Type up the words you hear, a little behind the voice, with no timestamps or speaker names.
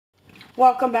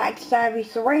Welcome back to Savvy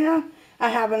Serena. I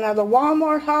have another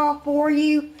Walmart haul for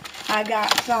you.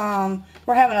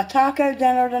 We're having a taco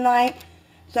dinner tonight.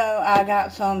 So I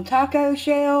got some taco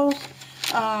shells,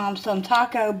 some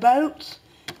taco boats,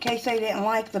 in case they didn't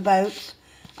like the boats.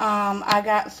 I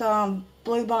got some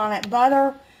bluebonnet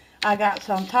butter. I got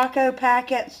some taco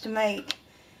packets to make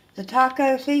the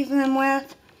taco seasoning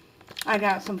with. I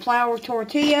got some flour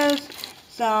tortillas,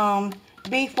 some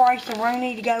beef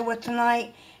rice-a-roni to go with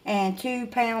tonight, and 2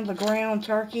 pounds of ground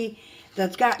turkey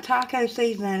that's got taco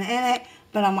seasoning in it,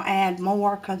 but I'm going to add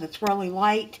more because it's really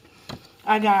light.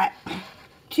 I got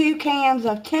 2 cans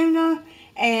of tuna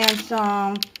and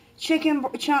some chicken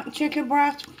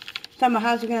breast, so my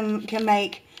husband can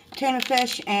make tuna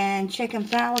fish and chicken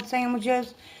salad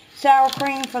sandwiches, sour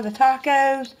cream for the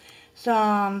tacos,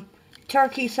 some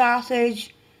turkey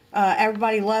sausage.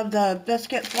 Everybody loved the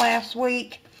biscuits last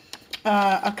week.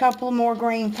 A couple more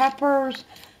green peppers,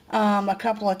 a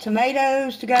couple of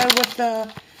tomatoes to go with the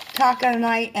taco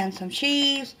night, and some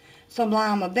cheese, some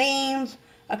lima beans,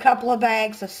 a couple of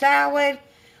bags of salad.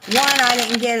 One, I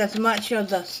didn't get as much of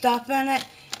the stuff in it.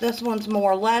 This one's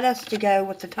more lettuce to go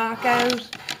with the tacos.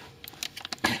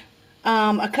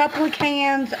 A couple of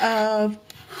cans of,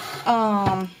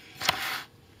 oh,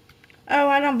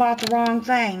 I done bought the wrong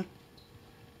thing.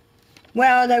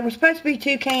 Well, they were supposed to be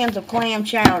 2 cans of clam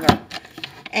chowder.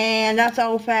 And that's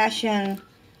old-fashioned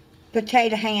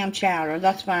potato ham chowder.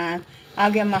 That's fine.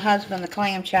 I'll give my husband the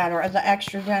clam chowder as an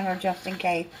extra dinner just in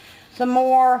case. Some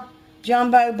more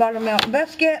jumbo buttermilk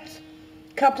biscuits.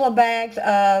 A couple of bags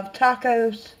of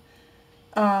tacos.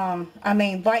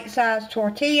 Bite-sized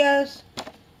tortillas.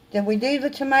 Did we do the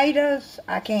tomatoes?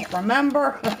 I can't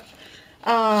remember.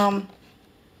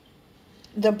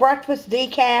 The breakfast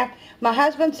decaf. My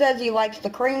husband says he likes the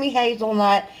creamy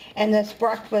hazelnut and this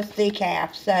breakfast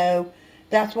decaf, so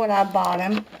that's what I bought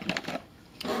him.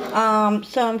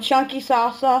 Some chunky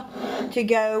salsa to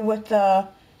go with the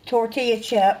tortilla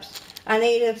chips. I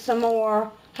needed some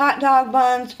more hot dog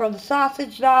buns for the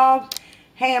sausage dogs,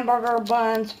 hamburger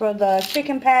buns for the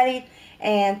chicken patties,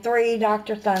 and 3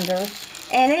 Dr. Thunders.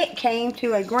 And it came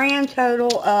to a grand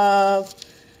total of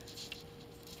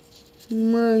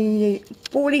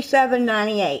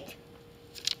 $47.98.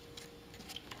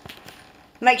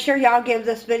 Make sure y'all give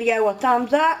this video a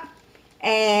thumbs up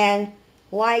and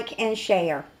like and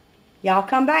share. Y'all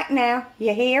come back now.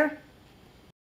 You hear?